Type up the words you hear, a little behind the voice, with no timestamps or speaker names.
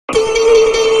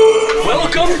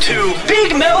Welcome to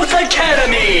Big Mouth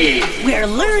Academy, where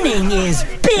learning is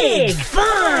big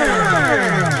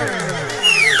fun.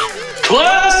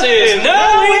 Class is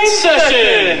now in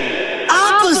session.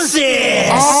 Opposites.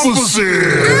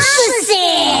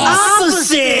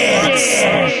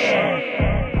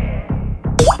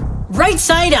 Right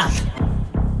side up.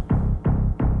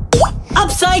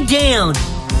 Upside down.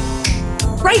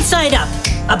 Right side up.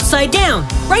 Upside down.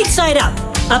 Right side up.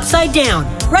 Upside down.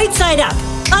 Right side up.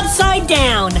 Upside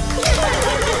down.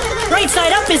 Right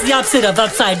side up is the opposite of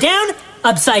upside down.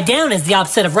 Upside down is the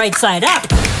opposite of right side up.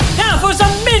 Now for some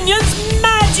Minions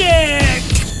magic!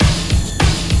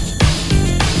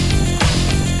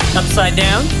 Upside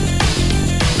down.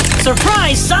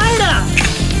 Surprise side up!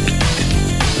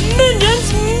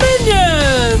 Minions!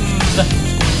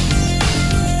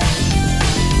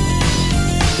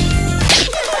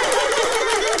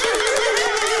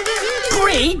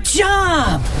 Great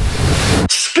job!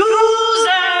 School's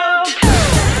out.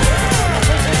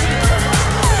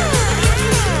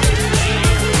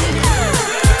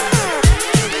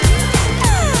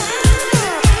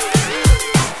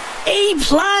 A+,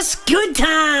 good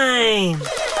time!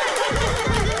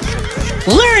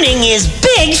 Learning is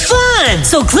big fun!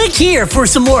 So click here for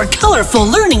some more colorful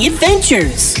learning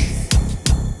adventures.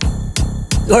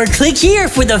 Or click here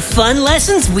for the fun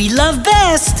lessons we love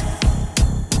best.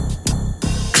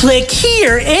 Click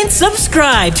here and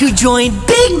subscribe to join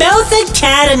Big Mouth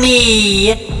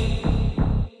Academy.